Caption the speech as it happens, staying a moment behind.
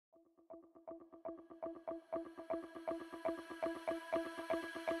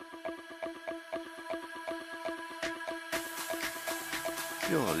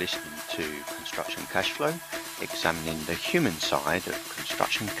You're listening to Construction Cashflow, examining the human side of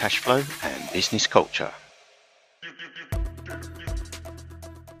construction cashflow and business culture.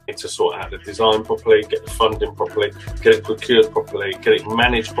 Need to sort out the design properly, get the funding properly, get it procured properly, get it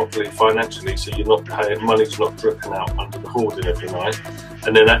managed properly financially, so you're not paying, money's not dripping out under the hoarding every night,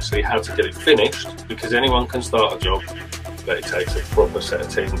 and then actually how to get it finished, because anyone can start a job, but it takes a proper set of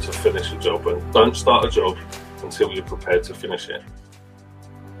team to finish a job, and don't start a job until you're prepared to finish it.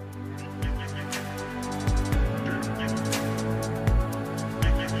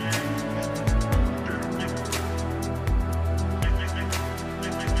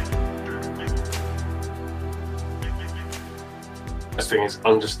 The thing is,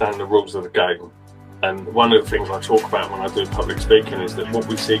 understand the rules of the game. And one of the things I talk about when I do public speaking is that what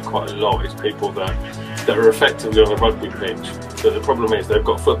we see quite a lot is people that are effectively on a rugby pitch, but the problem is they've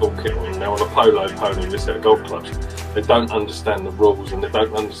got football kit on and they're on a polo pony with a set of golf clubs. They don't understand the rules, and they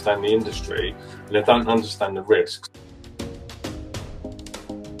don't understand the industry, and they don't understand the risks.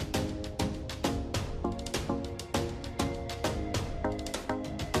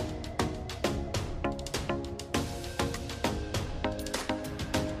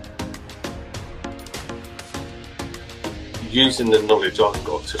 Using the knowledge I've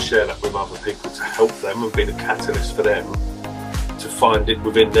got to share that with other people to help them and be the catalyst for them to find it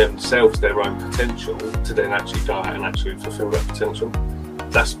within themselves, their own potential, to then actually go out and actually fulfill that potential.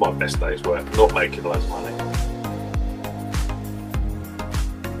 That's my best day's work, not making loads of money.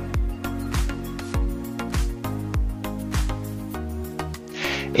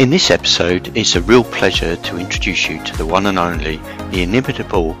 In this episode, it's a real pleasure to introduce you to the one and only, the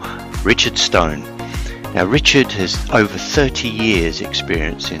inimitable Richard Stone. Now, Richard has over 30 years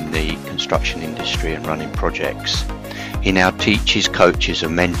experience in the construction industry and running projects. He now teaches, coaches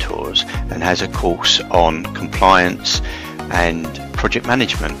and mentors and has a course on compliance and project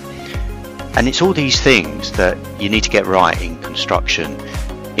management. And it's all these things that you need to get right in construction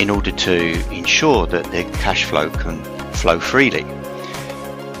in order to ensure that the cash flow can flow freely.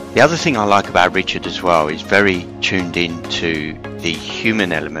 The other thing I like about Richard as well is very tuned into the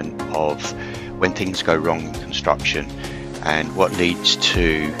human element of when things go wrong in construction and what leads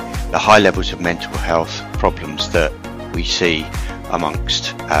to the high levels of mental health problems that we see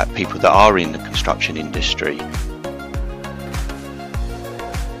amongst people that are in the construction industry.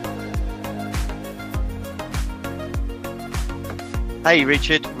 Hey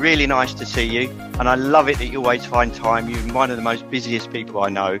Richard, really nice to see you, and I love it that you always find time. You're one of the most busiest people I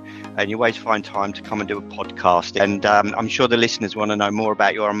know, and you always find time to come and do a podcast. And I'm sure the listeners want to know more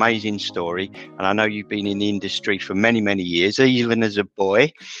about your amazing story, and I know you've been in the industry for many, many years, even as a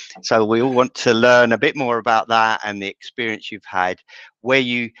boy. So we all want to learn a bit more about that and the experience you've had,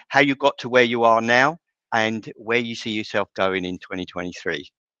 how you got to where you are now, and where you see yourself going in 2023.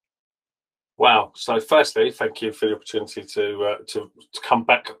 Wow. So firstly, thank you for the opportunity to come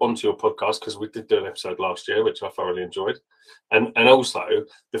back onto your podcast, because we did do an episode last year, which I thoroughly enjoyed. And also,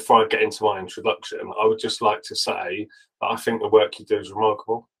 before I get into my introduction, I would just like to say that I think the work you do is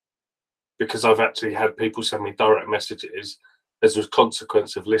remarkable, because I've actually had people send me direct messages as a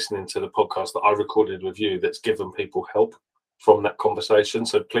consequence of listening to the podcast that I recorded with you that's given people help from that conversation.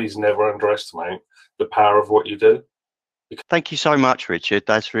 So please never underestimate the power of what you do. Thank you so much, Richard.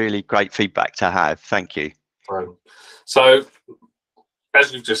 That's really great feedback to have. Thank you. So,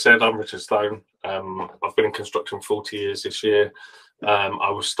 as you've just said, I'm Richard Stone. I've been in construction 40 years this year. I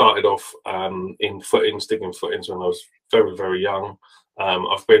was started off in footings, digging footings when I was very, very young.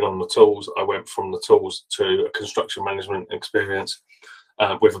 I've been on the tools. I went from the tools to a construction management experience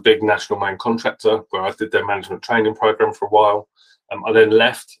with a big national main contractor, where I did their management training program for a while. I then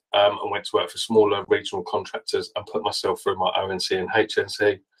left and went to work for smaller regional contractors and put myself through my ONC and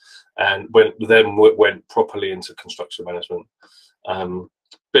HNC, and went properly into construction management.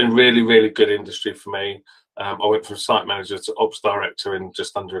 Been really, really good industry for me. I went from site manager to ops director in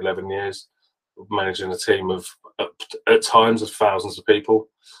just under 11 years, managing a team of at times of thousands of people.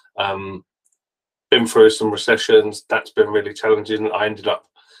 Been through some recessions. That's been really challenging. I ended up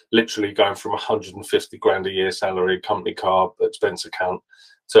literally going from 150 grand a year salary, company car, expense account,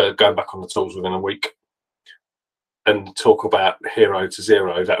 to going back on the tools within a week. And talk about hero to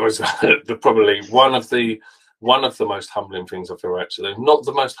zero. That was probably one of the most humbling things I feel, actually. Not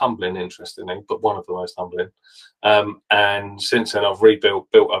the most humbling, interestingly, but one of the most humbling. And since then, I've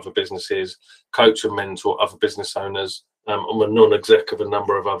built other businesses, coach and mentor other business owners. I'm a non-exec of a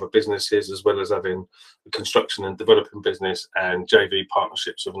number of other businesses, as well as having a construction and developing business and JV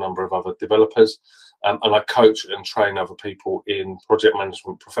partnerships with a number of other developers. And I coach and train other people in project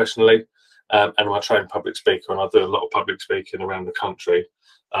management professionally. and I train public speaker, and I do a lot of public speaking around the country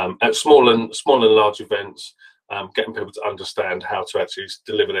at small and large events, getting people to understand how to actually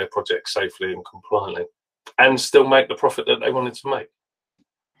deliver their projects safely and compliantly, and still make the profit that they wanted to make.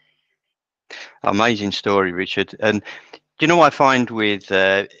 Amazing story, Richard. And do you know what I find with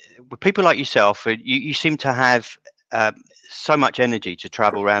people like yourself? You seem to have so much energy to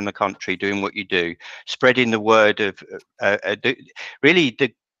travel around the country doing what you do, spreading the word of really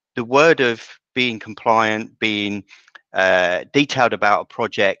the word of being compliant, being detailed about a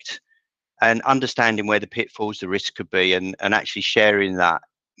project, and understanding where the pitfalls, the risks could be, and actually sharing that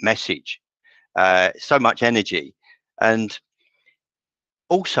message. So much energy. And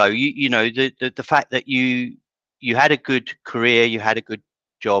also, you know, the fact that you had a good career, you had a good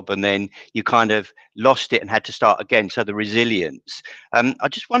job, and then you kind of lost it and had to start again. So the resilience. I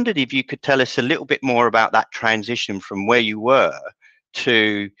just wondered if you could tell us a little bit more about that transition from where you were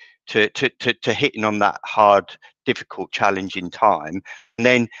to hitting on that hard, difficult, challenging time,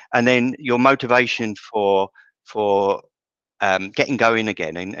 and then your motivation for getting going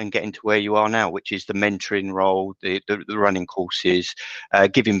again and getting to where you are now, which is the mentoring role, the running courses,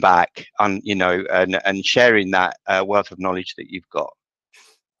 giving back, you know, and sharing that wealth of knowledge that you've got.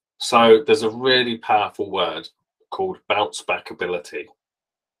 So there's a really powerful word called bounce back ability.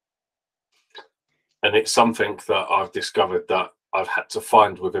 And it's something that I've discovered that I've had to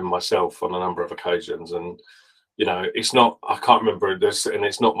find within myself on a number of occasions. And, you know, it's not, I can't remember this, and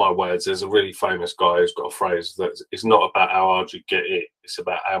it's not my words. There's a really famous guy who's got a phrase that it's not about how hard you get it, it's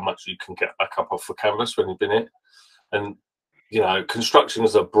about how much you can get back up off the canvas when you've been hit. And, you know, construction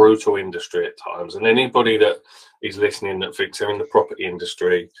is a brutal industry at times. And anybody that is listening that thinks they're in the property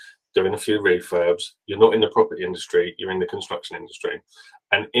industry, doing a few refurbs, you're not in the property industry, you're in the construction industry.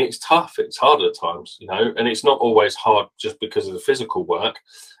 And it's tough, it's hard at times, you know, and it's not always hard just because of the physical work.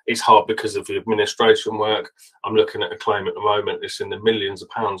 It's hard because of the administration work. I'm looking at a claim at the moment, it's in the millions of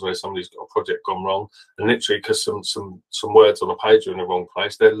pounds where somebody's got a project gone wrong. And literally because some words on a page are in the wrong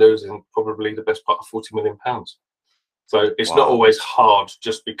place, they're losing probably the best part of £40 million. So it's not always hard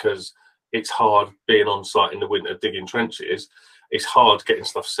just because it's hard being on site in the winter digging trenches. It's hard getting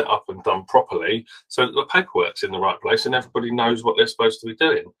stuff set up and done properly so that the paperwork's in the right place and everybody knows what they're supposed to be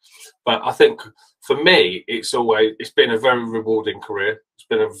doing. But I think for me, it's been a very rewarding career. It's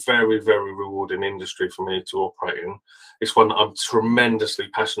been a very, very rewarding industry for me to operate in. It's one that I'm tremendously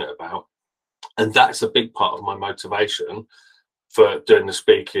passionate about. And that's a big part of my motivation for doing the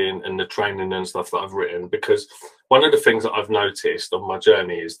speaking and the training and stuff that I've written, because one of the things that I've noticed on my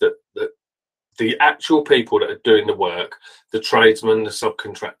journey is that the actual people that are doing the work, the tradesmen, the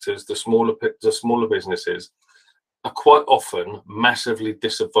subcontractors, the smaller businesses, are quite often massively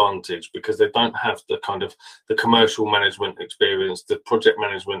disadvantaged because they don't have the kind of the commercial management experience, the project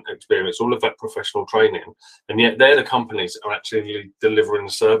management experience, all of that professional training, and yet they're the companies that are actually delivering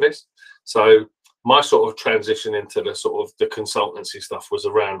the service. So my sort of transition into the sort of the consultancy stuff was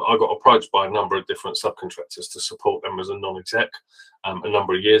around, I got approached by a number of different subcontractors to support them as a non-exec a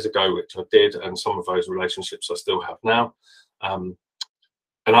number of years ago, which I did, and some of those relationships I still have now.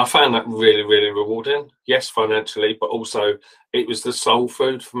 And I found that really, really rewarding. Yes, financially, but also it was the soul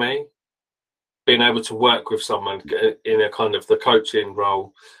food for me, being able to work with someone in a kind of the coaching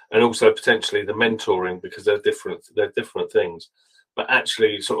role and also potentially the mentoring, because they're different things, but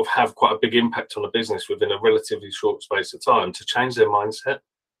actually sort of have quite a big impact on a business within a relatively short space of time to change their mindset.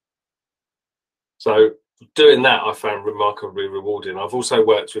 So doing that, I found remarkably rewarding. I've also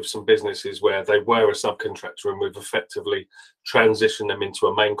worked with some businesses where they were a subcontractor and we've effectively transitioned them into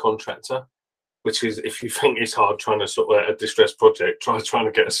a main contractor, which is, if you think it's hard trying to sort of a distressed project, trying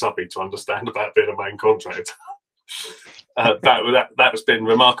to get a subby to understand about being a main contractor. That's been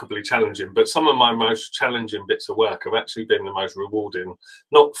remarkably challenging. But some of my most challenging bits of work have actually been the most rewarding,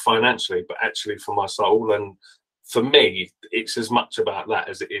 not financially, but actually for my soul. And for me, it's as much about that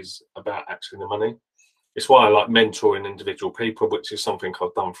as it is about actually the money. It's why I like mentoring individual people, which is something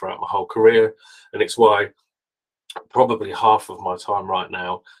I've done throughout my whole career. And it's why probably half of my time right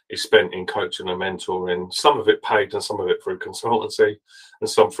now is spent in coaching and mentoring, some of it paid and some of it through consultancy and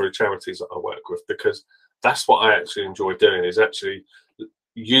some through charities that I work with, because that's what I actually enjoy doing, is actually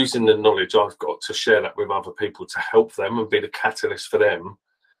using the knowledge I've got to share that with other people to help them and be the catalyst for them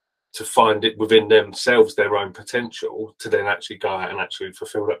to find it within themselves, their own potential, to then actually go out and actually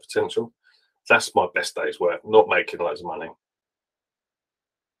fulfill that potential. That's my best day's work, not making loads of money.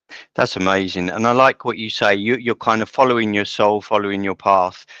 That's amazing. And I like what you say. You're kind of following your soul, following your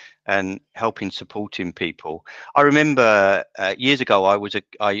path and helping, supporting people. I remember years ago,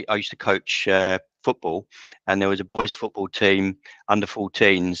 I used to coach football, and there was a boys football team under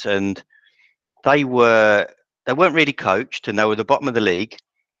 14s, and they weren't really coached, and they were the bottom of the league.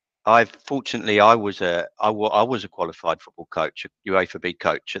 Fortunately, I was a qualified football coach, a UEFA B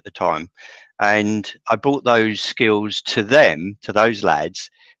coach at the time, and I brought those skills to them, to those lads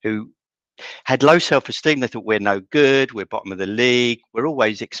who had low self-esteem. They thought, we're no good, we're bottom of the league, we're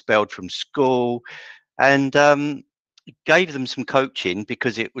always expelled from school, and gave them some coaching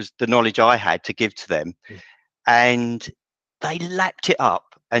because it was the knowledge I had to give to them, and they lapped it up.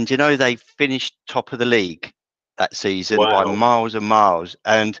 And you know, they finished top of the league that season by miles and miles,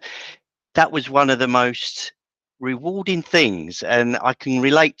 and that was one of the most rewarding things. And I can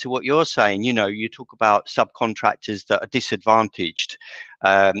relate to what you're saying. You know, you talk about subcontractors that are disadvantaged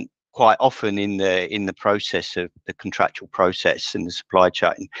quite often in the process of the contractual process in the supply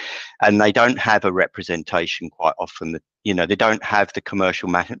chain, and they don't have a representation quite often. That, you know, they don't have the commercial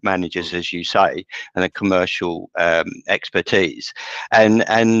managers, as you say, and the commercial expertise. And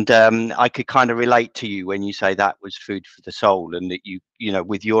I could kind of relate to you when you say that was food for the soul, and that you know,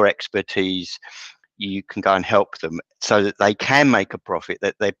 with your expertise, you can go and help them so that they can make a profit,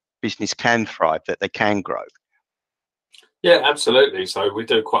 that their business can thrive, that they can grow. Yeah, absolutely. So we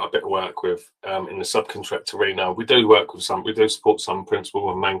do quite a bit of work with in the subcontract arena. We do work with we do support some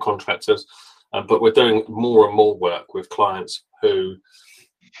principal and main contractors, but we're doing more and more work with clients who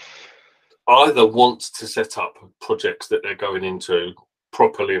either want to set up projects that they're going into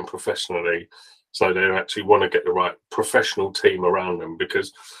properly and professionally, so they actually want to get the right professional team around them.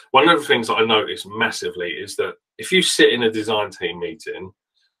 Because one of the things that I notice massively is that if you sit in a design team meeting,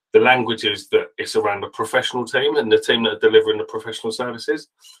 the language is that it's around the professional team and the team that are delivering the professional services.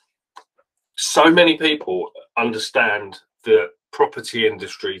 So many people understand the property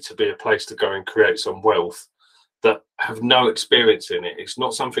industry to be a place to go and create some wealth that have no experience in it. It's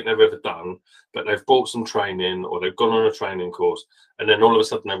not something they've ever done, but they've bought some training or they've gone on a training course, and then all of a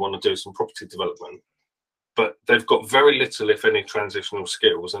sudden they want to do some property development. But they've got very little, if any, transitional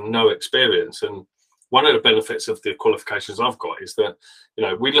skills and no experience. And one of the benefits of the qualifications I've got is that, you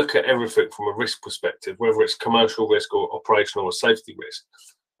know, we look at everything from a risk perspective, whether it's commercial risk or operational or safety risk,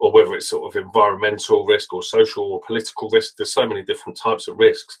 or whether it's sort of environmental risk or social or political risk. There's so many different types of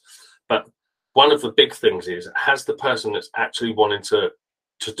risks. But one of the big things is, has the person that's actually wanting to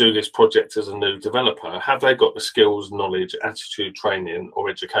do this project as a new developer, have they got the skills, knowledge, attitude, training or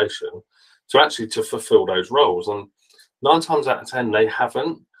education to fulfill those roles? And 9 times out of 10, they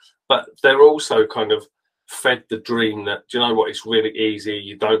haven't. But they're also kind of fed the dream that, do you know what, it's really easy,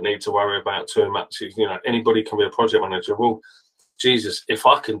 you don't need to worry about too much, you know, anybody can be a project manager. Well, Jesus, if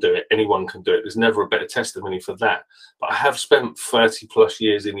I can do it, anyone can do it. There's never a better testimony for that. But I have spent 30 plus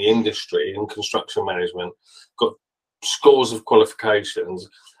years in the industry in construction management, got scores of qualifications,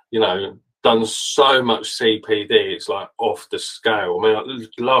 you know, done so much CPD, it's like off the scale. I mean,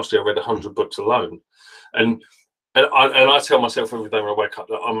 last year I read 100 books alone. And I tell myself every day when I wake up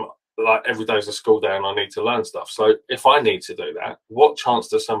that I'm like, every day's a school day and I need to learn stuff. So if I need to do that, what chance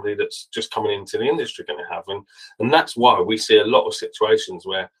does somebody that's just coming into the industry going to have? And that's why we see a lot of situations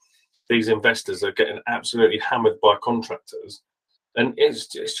where these investors are getting absolutely hammered by contractors, and it's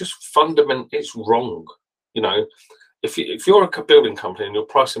just fundamental. It's wrong. You know, if you're a building company and you're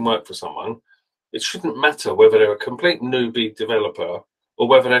pricing work for someone, it shouldn't matter whether they're a complete newbie developer or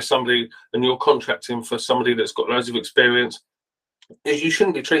whether they're somebody and you're contracting for somebody that's got loads of experience. Is you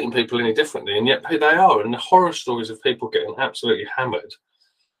shouldn't be treating people any differently, and yet they are. And the horror stories of people getting absolutely hammered,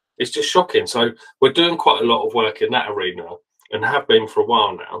 it's just shocking. So we're doing quite a lot of work in that arena and have been for a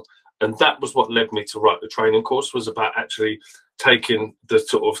while now. And that was what led me to write the training course, was about actually taking the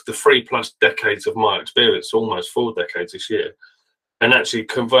sort of the 3+ decades of my experience, almost 4 decades this year, and actually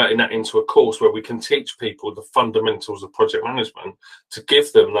converting that into a course where we can teach people the fundamentals of project management to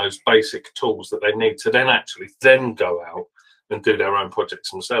give them those basic tools that they need to then go out and do their own projects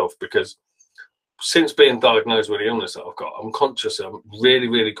themselves. Because since being diagnosed with the illness that I've got, I'm really,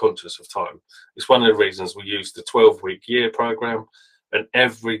 really conscious of time. It's one of the reasons we use the 12-week year program, and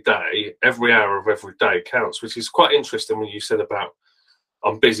every day, every hour of every day counts, which is quite interesting when you said about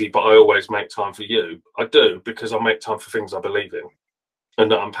I'm busy, but I always make time for you. I do, because I make time for things I believe in and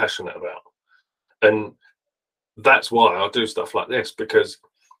that I'm passionate about. And that's why I do stuff like this, because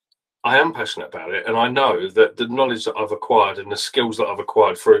I am passionate about it, and I know that the knowledge that I've acquired and the skills that I've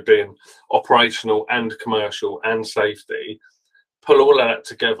acquired through being operational and commercial and safety, pull all of that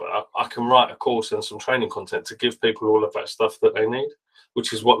together, I can write a course and some training content to give people all of that stuff that they need,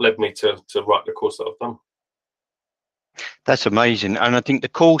 which is what led me to write the course that I've done. That's amazing. And I think the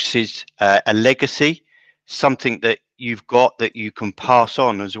course is a legacy, something that you've got that you can pass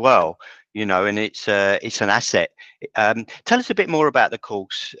on as well. you know, and it's an asset. Tell us a bit more about the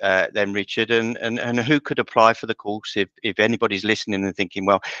course, then, Richard, and who could apply for the course if anybody's listening and thinking,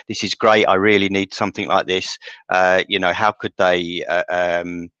 well, this is great, I really need something like this. You know, how could they,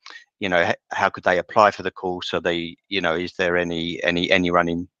 you know, how could they apply for the course? Are they, you know, is there any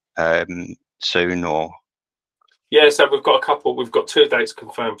running soon or? Yeah, so we've got a couple. We've got 2 dates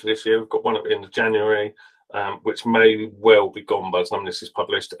confirmed for this year. We've got one at the end of January, which may well be gone by the time this is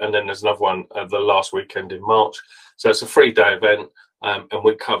published, and then there's another one the last weekend in March. So it's a 3-day event, and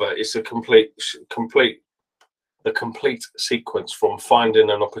we cover. It's a complete sequence from finding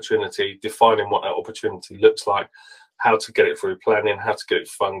an opportunity, defining what that opportunity looks like, how to get it through planning, how to get it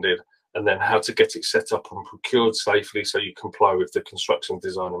funded, and then how to get it set up and procured safely so you comply with the construction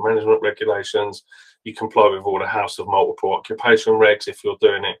design and management regulations. You comply with all the house of multiple occupation regs if you're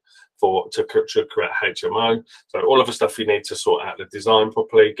doing it to create HMO. So all of the stuff you need to sort out the design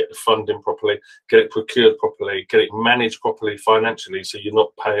properly, get the funding properly, get it procured properly, get it managed properly financially so you're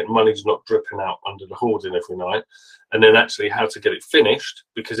not paying, money's not dripping out under the hoarding every night. And then actually how to get it finished,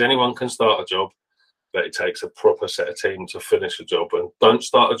 because anyone can start a job, but it takes a proper set of team to finish a job. And don't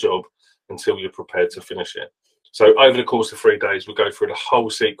start a job until you're prepared to finish it. So over the course of 3 days, we'll go through the whole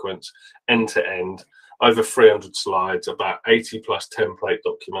sequence end to end, over 300 slides, about 80 plus template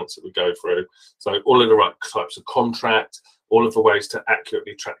documents that we go through. So all of the right types of contract, all of the ways to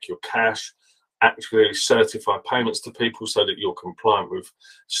accurately track your cash, actually certify payments to people so that you're compliant with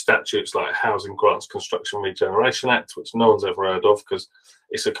statutes like Housing Grants Construction Regeneration Act, which no one's ever heard of because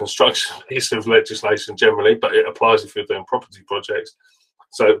it's a construction piece of legislation generally, but it applies if you're doing property projects.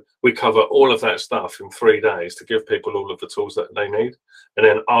 So we cover all of that stuff in 3 days to give people all of the tools that they need. And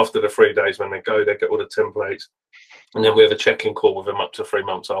then after the 3 days, when they go, they get all the templates. And then we have a check-in call with them up to 3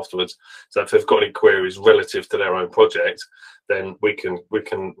 months afterwards. So if they've got any queries relative to their own project, then we can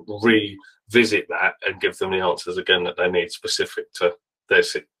revisit that and give them the answers again that they need specific to their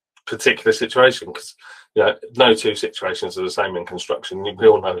particular situation. Because, you know, no 2 situations are the same in construction. We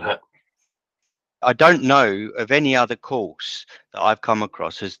all know that. I don't know of any other course that I've come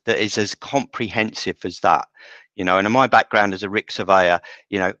across that is as comprehensive as that, you know. And in my background as a RIC surveyor,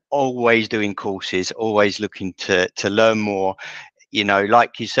 you know, always doing courses, always looking to learn more. You know,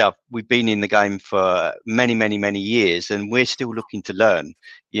 like yourself, we've been in the game for many, many, many years, and we're still looking to learn.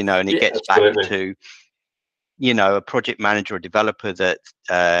 You know, and it gets absolutely. back to, you know, a project manager or developer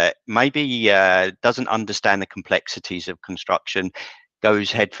that maybe doesn't understand the complexities of construction,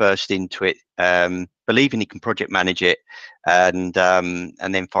 goes headfirst into it, believing he can project manage it, and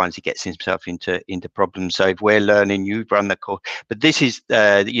then finds he gets himself into problems. So if we're learning, you've run the course, but this is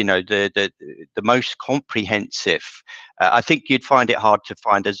you know, the most comprehensive. I think you'd find it hard to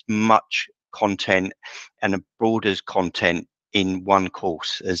find as much content and a broader content in one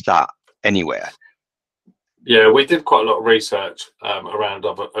course as that anywhere. Yeah, we did quite a lot of research around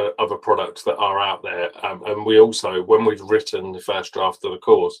other products that are out there, and we also, when we'd written the first draft of the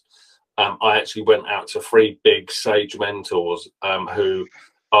course, I actually went out to 3 big Sage mentors who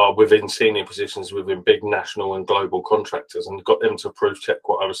are within senior positions within big national and global contractors, and got them to proof check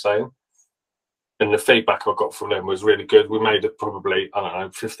what I was saying. And the feedback I got from them was really good. We made probably, I don't know,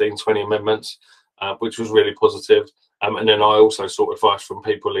 15, 20 amendments, which was really positive. And then I also sought advice from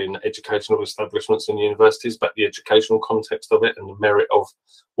people in educational establishments and universities about the educational context of it and the merit of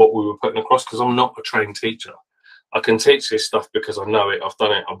what we were putting across, because I'm not a trained teacher. I can teach this stuff because I know it, I've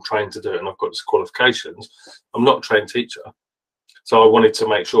done it, I'm trained to do it, and I've got these qualifications. I'm not a trained teacher. So I wanted to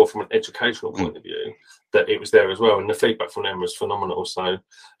make sure from an educational point of view that it was there as well. And the feedback from them was phenomenal. So,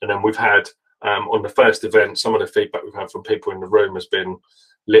 and then we've had, on the first event, some of the feedback we've had from people in the room has been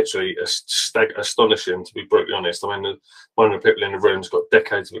literally astonishing, to be brutally honest. I mean, one of the people in the room's got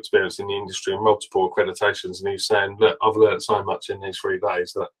decades of experience in the industry and multiple accreditations, and he's saying, look, I've learned so much in these 3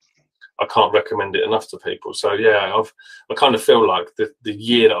 days that I can't recommend it enough to people. So yeah, I kind of feel like the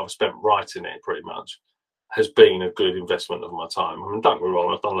year that I've spent writing it pretty much has been a good investment of my time. I mean, don't get me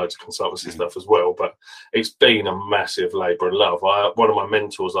wrong, I've done loads of consultancy stuff as well, but it's been a massive labour of love. One of my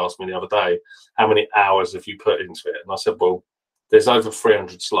mentors asked me the other day, how many hours have you put into it? And I said, well, there's over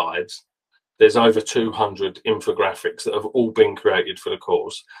 300 slides. There's over 200 infographics that have all been created for the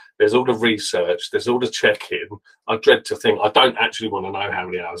course. There's all the research. There's all the check-in. I dread to think, I don't actually want to know how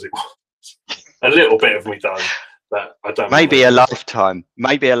many hours it was. A little bit of me does, but I don't. Maybe a lifetime.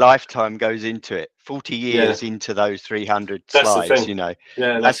 Maybe a lifetime goes into it. 40 years into those 300 slides, you know.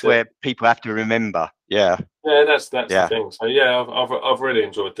 Yeah, that's where people have to remember. Yeah. Yeah, that's the thing. So yeah, I've really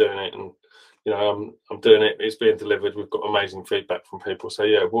enjoyed doing it, and you know, I'm doing it, it's being delivered, we've got amazing feedback from people. So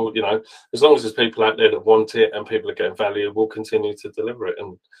yeah, well, you know, as long as there's people out there that want it and people are getting value, we'll continue to deliver it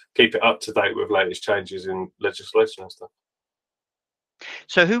and keep it up to date with latest changes in legislation and stuff.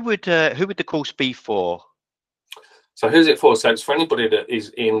 So who would the course be for? So who's it for? So it's for anybody that is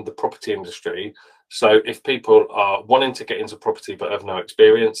in the property industry. So if people are wanting to get into property but have no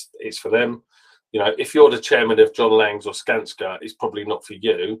experience, it's for them. You know, if you're the chairman of John Lang's or Skanska, it's probably not for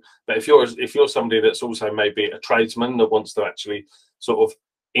you. But if you're somebody that's also maybe a tradesman that wants to actually sort of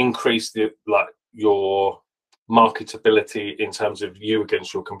increase the your marketability in terms of you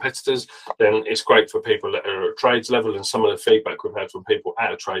against your competitors, then it's great for people that are at trades level. And some of the feedback we've had from people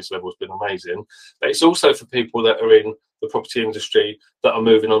at a trades level has been amazing. But it's also for people that are in the property industry that are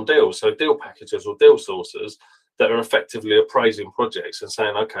moving on deals, so deal packagers or deal sourcers that are effectively appraising projects and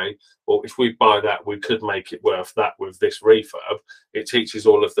saying, okay, well, if we buy that, we could make it worth that with this refurb. It teaches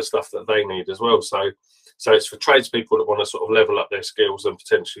all of the stuff that they need as well. So it's for tradespeople that want to sort of level up their skills and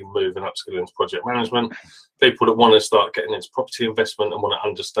potentially move and upskill into project management, people that want to start getting into property investment and want to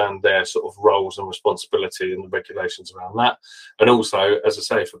understand their sort of roles and responsibility and the regulations around that. And also, as I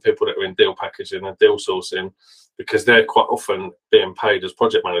say, for people that are in deal packaging and deal sourcing, because they're quite often being paid as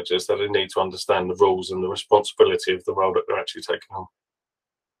project managers, that they need to understand the rules and the responsibility of the role that they're actually taking on.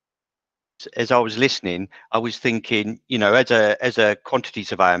 As I was listening, I was thinking, you know, as a quantity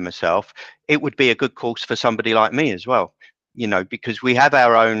surveyor myself, it would be a good course for somebody like me as well, you know, because we have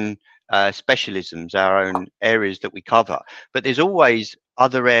our own specialisms, our own areas that we cover, but there's always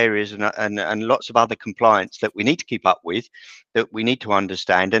other areas and lots of other compliance that we need to keep up with, that we need to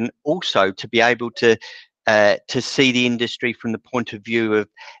understand, and also to be able to see the industry from the point of view of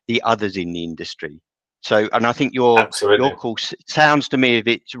the others in the industry. So, and I think your course sounds to me if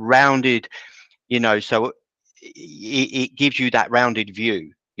it's rounded, you know, so it gives you that rounded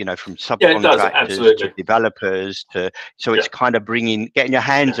view, you know, from subcontractors to developers to, so it's kind of getting your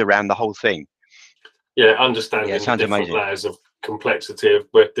hands around the whole thing. Yeah, understanding the different layers of complexity of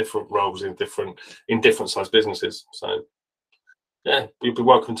where different roles in different sized businesses. So yeah, you'd be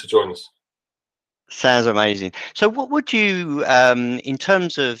welcome to join us. Sounds amazing. So what would you, in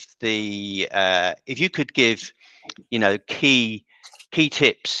terms of the, if you could give, you know, key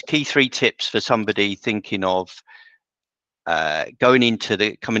tips, key 3 tips for somebody thinking of coming into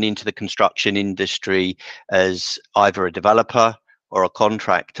the construction industry as either a developer or a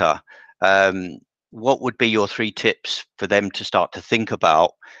contractor, what would be your 3 tips for them to start to think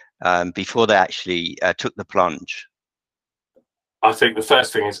about before they actually took the plunge? I think the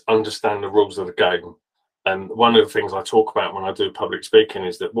first thing is understand the rules of the game. And one of the things I talk about when I do public speaking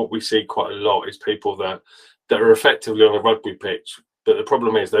is that what we see quite a lot is people that are effectively on a rugby pitch, but the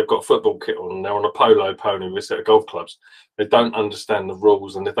problem is they've got football kit on and they're on a polo pony with a set of golf clubs. They don't understand the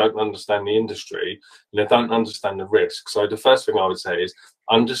rules and they don't understand the industry and they don't understand the risk. So the first thing I would say is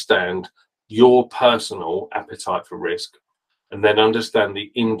understand your personal appetite for risk, and then understand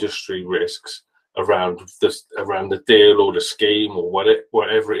the industry risks around the deal or the scheme or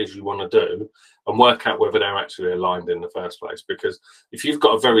whatever it is you want to do, and work out whether they're actually aligned in the first place. Because if you've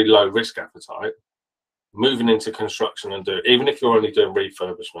got a very low risk appetite, moving into construction even if you're only doing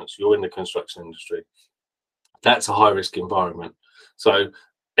refurbishments, you're in the construction industry, that's a high risk environment. So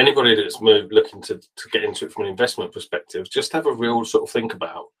anybody that's looking to get into it from an investment perspective, just have a real sort of think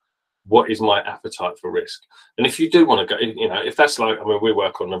about, what is my appetite for risk? And if you do want to go, you know, if that's like, I mean, we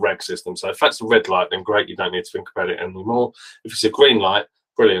work on the RAG system, so if that's a red light, then great, you don't need to think about it anymore. If it's a green light,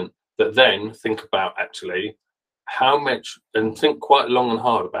 brilliant. But then think about actually how much, and think quite long and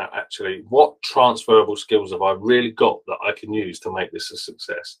hard about actually what transferable skills have I really got that I can use to make this a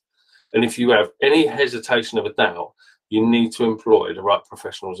success. And if you have any hesitation of a doubt, you need to employ the right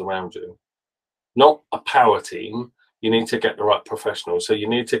professionals around you, not a power team. You need to get the right professionals. So you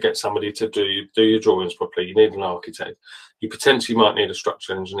need to get somebody to do your drawings properly. You need an architect. You potentially might need a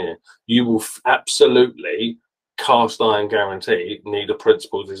structural engineer. You will absolutely, cast iron guarantee, need a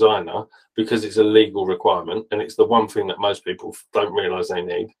principal designer, because it's a legal requirement and it's the one thing that most people don't realise they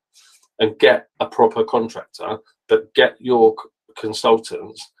need. And get a proper contractor, but get your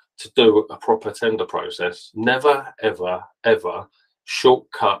consultants to do a proper tender process. Never, ever, ever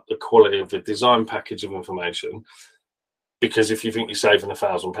shortcut the quality of the design package of information. Because if you think you're saving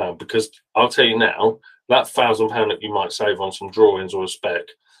 £1,000, because I'll tell you now, that £1,000 that you might save on some drawings or a spec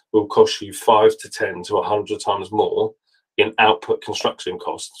will cost you 5 to 10 to 100 times more in output construction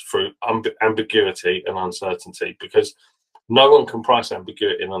costs through ambiguity and uncertainty. Because no one can price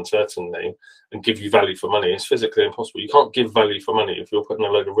ambiguity and uncertainty and give you value for money. It's physically impossible. You can't give value for money if you're putting a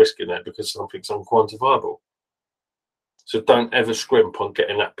load of risk in there because something's unquantifiable. So don't ever scrimp on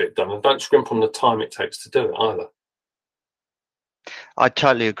getting that bit done, and don't scrimp on the time it takes to do it either. I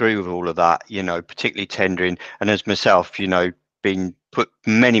totally agree with all of that, you know, particularly tendering. And as myself, you know, been put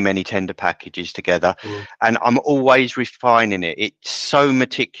many tender packages together, and I'm always refining it. It's so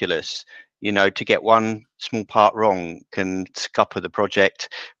meticulous, you know, to get one small part wrong can scupper the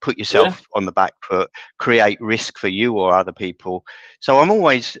project, put yourself on the back foot, create risk for you or other people. So I'm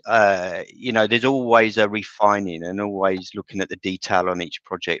always, you know, there's always a refining and always looking at the detail on each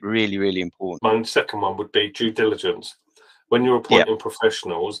project. Really important. My second one would be due diligence. When you're Yeah. appointing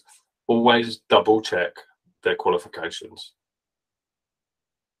professionals, always double check their qualifications.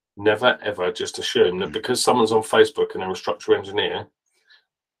 Never ever just assume that because someone's on Facebook and they're a structural engineer,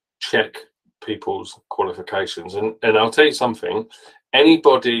 check people's qualifications. And I'll tell you something,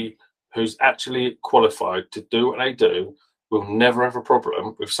 anybody who's actually qualified to do what they do will never have a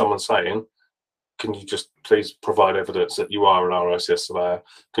problem with someone saying, can you just please provide evidence that you are an RICS surveyor?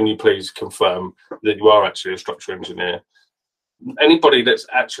 Can you please confirm that you are actually a structural engineer? Anybody that's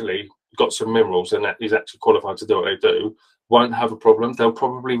actually got some minerals and that is actually qualified to do what they do won't have a problem. They'll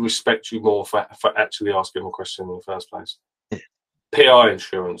probably respect you more for actually asking the question in the first place. PI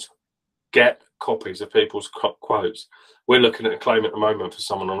insurance. Get copies of people's quotes. We're looking at a claim at the moment for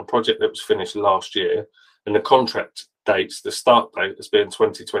someone on a project that was finished last year, and the contract dates, the start date has been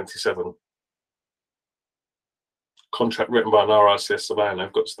 2027. Contract written by an RICS surveyor, and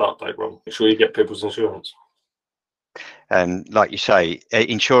they've got the start date wrong. Make sure you get people's insurance. And like you say,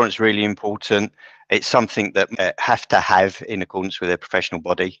 insurance really important. It's something that have to have in accordance with their professional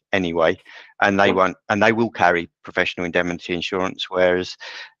body anyway, and they won't, and they will carry professional indemnity insurance. Whereas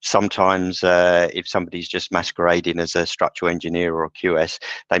sometimes, if somebody's just masquerading as a structural engineer or a QS,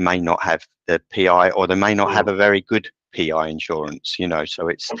 they may not have the PI, or they may not have a very good PI insurance. You know, so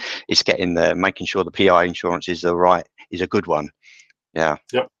it's getting the making sure the PI insurance is a good one. Yeah.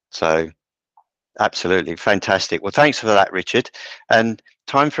 Yep. So. Absolutely fantastic. Well, thanks for that, Richard. And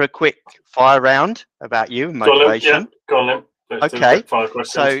time for a quick fire round about you and motivation. Go on then. Let's okay. Fire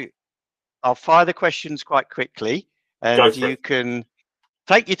questions. So I'll fire the questions quite quickly, and you can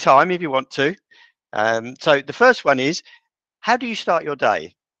take your time if you want to. So the first one is, how do you start your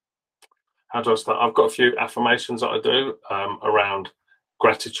day? How do I start? I've got a few affirmations that I do around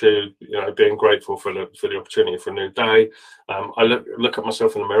gratitude, you know, being grateful for the opportunity for a new day. I look at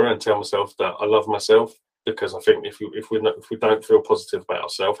myself in the mirror and tell myself that I love myself, because I think if we don't feel positive about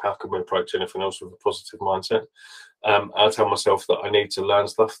ourselves, how can we approach anything else with a positive mindset? I tell myself that I need to learn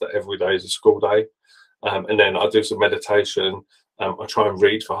stuff, that every day is a school day, and then I do some meditation. I try and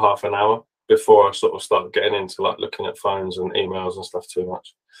read for half an hour before I sort of start getting into like looking at phones and emails and stuff too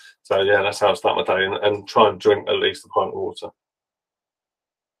much. So yeah, that's how I start my day, and try and drink at least a pint of water.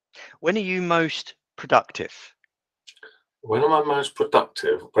 When are you most productive? When am I most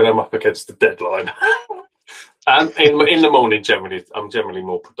productive? When I'm up against the deadline. In the morning, I'm generally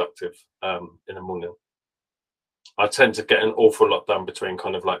more productive in the morning. I tend to get an awful lot done between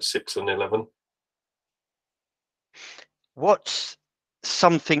kind of like 6 and 11. What's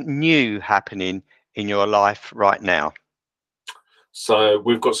something new happening in your life right now? So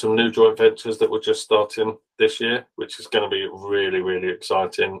we've got some new joint ventures that we're just starting this year, which is going to be really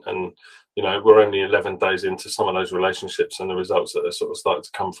exciting. And you know, we're only 11 days into some of those relationships, and the results that are sort of starting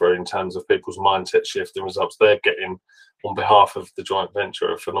to come through in terms of people's mindset shift and results they're getting on behalf of the joint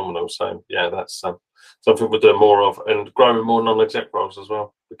venture are phenomenal. So yeah, that's something we're doing more of, and growing more non-exec roles as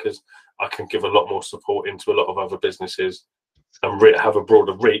well, because I can give a lot more support into a lot of other businesses and have a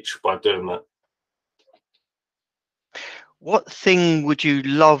broader reach by doing that. What thing would you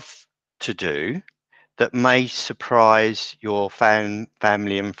love to do that may surprise your family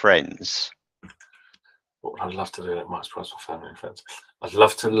and friends? What would I love to do that might surprise my family and friends? I'd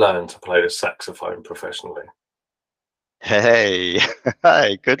love to learn to play the saxophone professionally. Hey,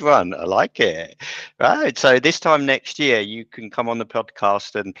 hey, good one. I like it. Right. So this time next year, you can come on the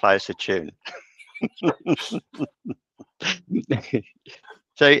podcast and play us a tune.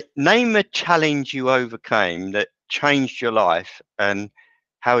 So name a challenge you overcame that changed your life, and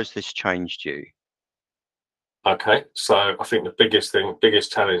how has this changed you? Okay, so I think the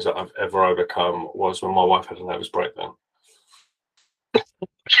biggest challenge that I've ever overcome was when my wife had a nervous breakdown.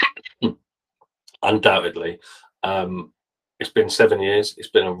 Undoubtedly. It's been 7 years. It's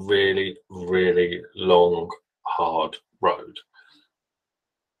been a really long, hard road.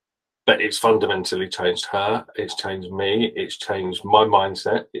 But it's fundamentally changed her. It's changed me. It's changed my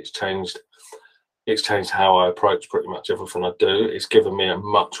mindset. It's changed how I approach pretty much everything I do. It's given me a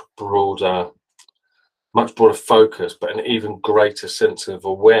much broader focus, but an even greater sense of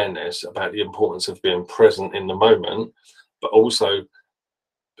awareness about the importance of being present in the moment but also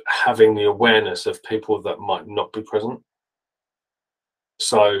having the awareness of people that might not be present.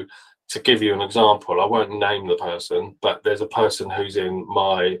 So to give you an example, I won't name the person, but there's a person who's in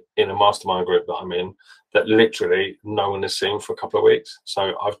a mastermind group that I'm in that literally no one has seen for a couple of weeks.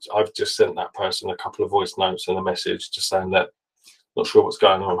 So I've just sent that person a couple of voice notes and a message just saying that not sure what's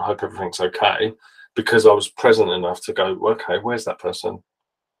going on, hope everything's okay, because I was present enough to go, okay, where's that person?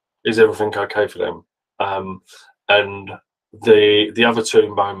 Is everything okay for them? And the other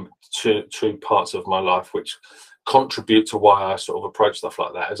two parts of my life which contribute to why I sort of approach stuff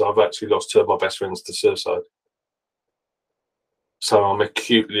like that is I've actually lost 2 of my best friends to suicide. So I'm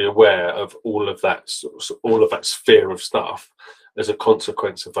acutely aware of all of that sphere of stuff as a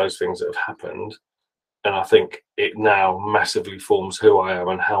consequence of those things that have happened. And I think it now massively forms who I am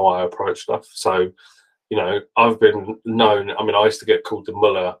and how I approach stuff. So, you know, I've been known, I mean, I used to get called the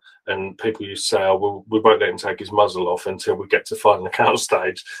mullah, and people used to say, oh, well, we won't let him take his muzzle off until we get to final account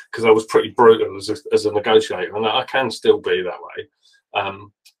stage, because I was pretty brutal as a negotiator, and I can still be that way.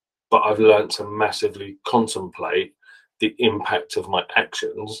 But I've learned to massively contemplate the impact of my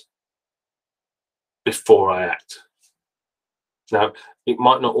actions before I act. Now, it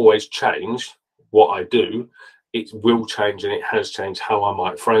might not always change what I do. It will change, and it has changed how I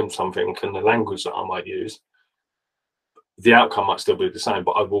might frame something and the language that I might use. The outcome might still be the same,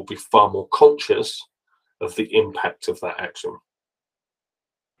 but I will be far more conscious of the impact of that action.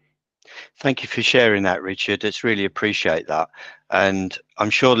 Thank you for sharing that, Richard. It's really appreciate that. And I'm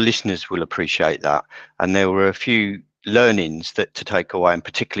sure the listeners will appreciate that. And there were a few learnings that to take away, and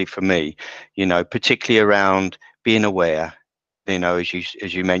particularly for me, you know, particularly around being aware, you know, as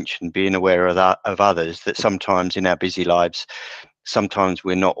you mentioned, being aware of that, of others, that sometimes in our busy lives, sometimes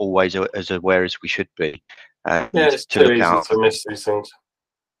we're not always as aware as we should be. And yeah, it's to too look easy out. to miss these things.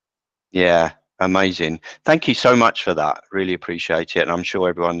 Yeah, amazing. Thank you so much for that. Really appreciate it. And I'm sure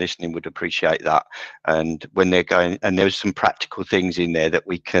everyone listening would appreciate that. And when they're going, and there's some practical things in there that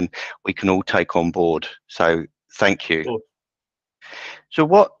we can all take on board. So thank you. Cool. So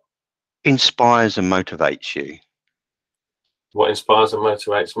what inspires and motivates you? What inspires and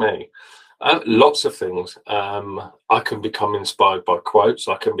motivates me? Lots of things. I can become inspired by quotes.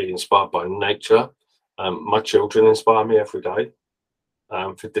 I can be inspired by nature. My children inspire me every day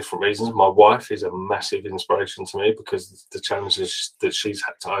for different reasons. My wife is a massive inspiration to me because the challenges that she's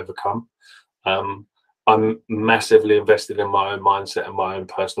had to overcome. I'm massively invested in my own mindset and my own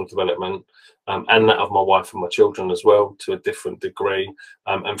personal development, and that of my wife and my children as well, to a different degree.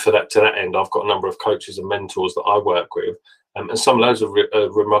 And to that end, I've got a number of coaches and mentors that I work with. And some of those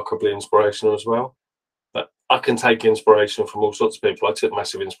are remarkably inspirational as well. But I can take inspiration from all sorts of people. I took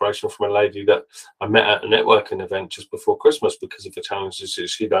massive inspiration from a lady that I met at a networking event just before Christmas because of the challenges that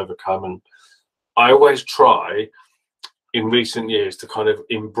she'd overcome. And I always try in recent years to kind of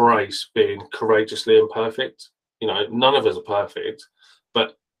embrace being courageously imperfect. You know, none of us are perfect,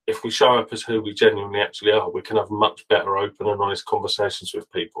 but if we show up as who we genuinely actually are, we can have much better open and honest conversations with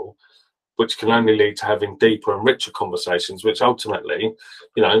people, which can only lead to having deeper and richer conversations, which ultimately,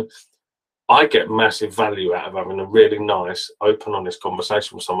 you know, I get massive value out of having a really nice, open, honest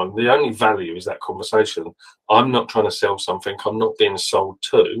conversation with someone. The only value is that conversation. I'm not trying to sell something. I'm not being sold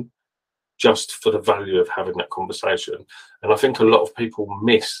to, just for the value of having that conversation. And I think a lot of people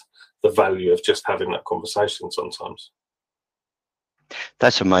miss the value of just having that conversation sometimes.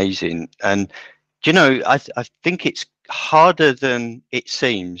 That's amazing. And do you know, I think it's harder than it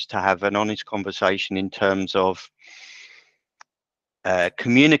seems to have an honest conversation in terms of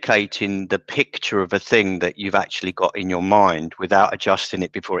communicating the picture of a thing that you've actually got in your mind without adjusting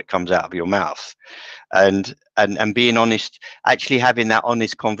it before it comes out of your mouth, and being honest, actually having that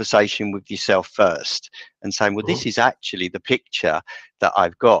honest conversation with yourself first and saying, well, this is actually the picture that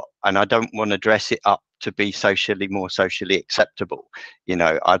I've got, and I don't want to dress it up to be more socially acceptable. You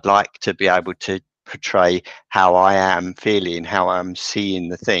know, I'd like to be able to portray how I am feeling, how I'm seeing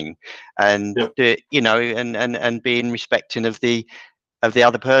the thing, and you know, and being respecting of the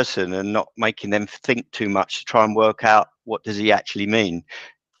other person and not making them think too much to try and work out what does he actually mean.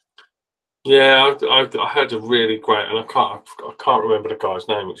 Yeah, I had a really great, and I can't remember the guy's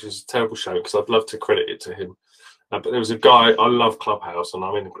name, which is a terrible shame because I'd love to credit it to him. But there was a guy, I love Clubhouse, and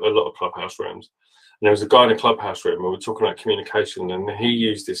I'm in a lot of Clubhouse rooms. And there was a guy in a Clubhouse room where we were talking about communication, and he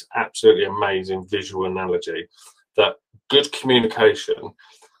used this absolutely amazing visual analogy that good communication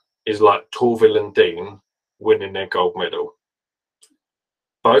is like Torvill and Dean winning their gold medal.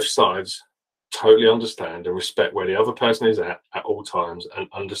 Both sides totally understand and respect where the other person is at all times and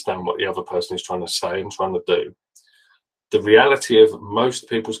understand what the other person is trying to say and trying to do. The reality of most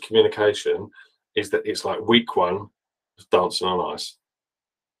people's communication is that it's like week 1 was dancing on ice.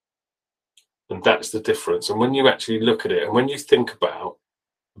 And that's the difference. And when you actually look at it, and when you think about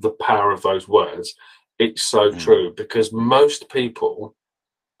the power of those words, it's so true, because most people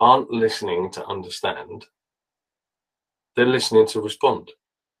aren't listening to understand. They're listening to respond.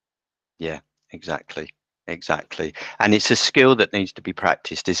 Yeah, exactly. And it's a skill that needs to be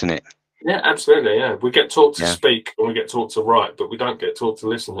practiced, isn't it? Yeah, absolutely. Yeah, we get taught to speak and we get taught to write, but we don't get taught to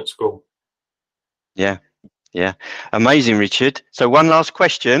listen at school. Yeah. Amazing, Richard. So one last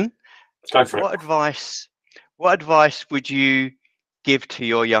question. Go for it. What advice would you give to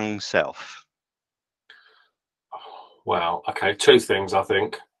your young self? Wow. Okay, two things, I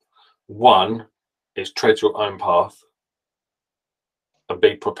think. One is tread your own path and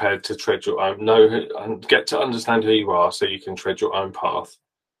be prepared to tread your own. And get to understand who you are so you can tread your own path,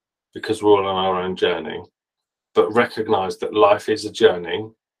 because we're all on our own journey. But recognize that life is a journey.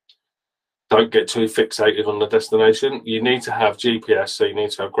 Don't get too fixated on the destination. You need to have GPS, so you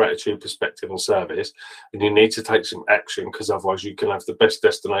need to have gratitude, perspective, and service. And you need to take some action, because otherwise you can have the best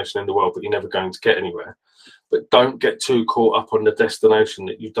destination in the world, but you're never going to get anywhere. But don't get too caught up on the destination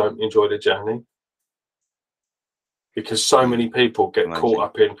that you don't enjoy the journey. Because so many people get caught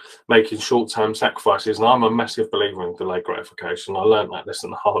up in making short-term sacrifices. And I'm a massive believer in delayed gratification. I learned that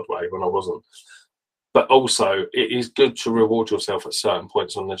lesson the hard way when I wasn't. But also, it is good to reward yourself at certain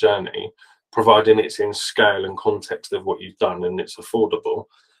points on the journey, providing it's in scale and context of what you've done and it's affordable,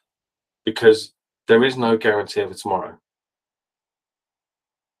 because there is no guarantee of tomorrow.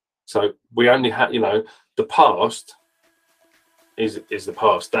 So we only have, the past is the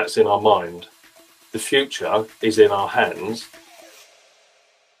past. That's in our mind. The future is in our hands.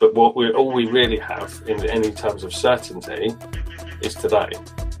 But all we really have in any terms of certainty is today.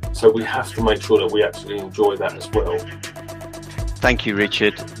 So we have to make sure that we actually enjoy that as well. Thank you,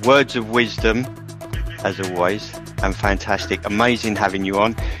 Richard. Words of wisdom, as always, and fantastic. Amazing having you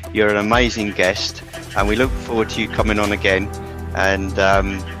on. You're an amazing guest, and we look forward to you coming on again. And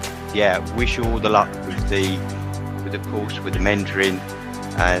wish you all the luck with the course, with the mentoring,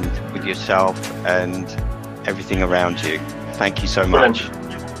 and with yourself and everything around you. Thank you so much.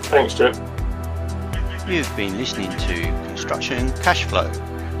 Thanks, Jeff. You've been listening to Construction Cashflow.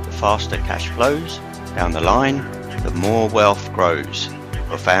 The faster cash flows down the line, the more wealth grows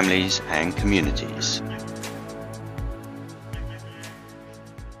for families and communities.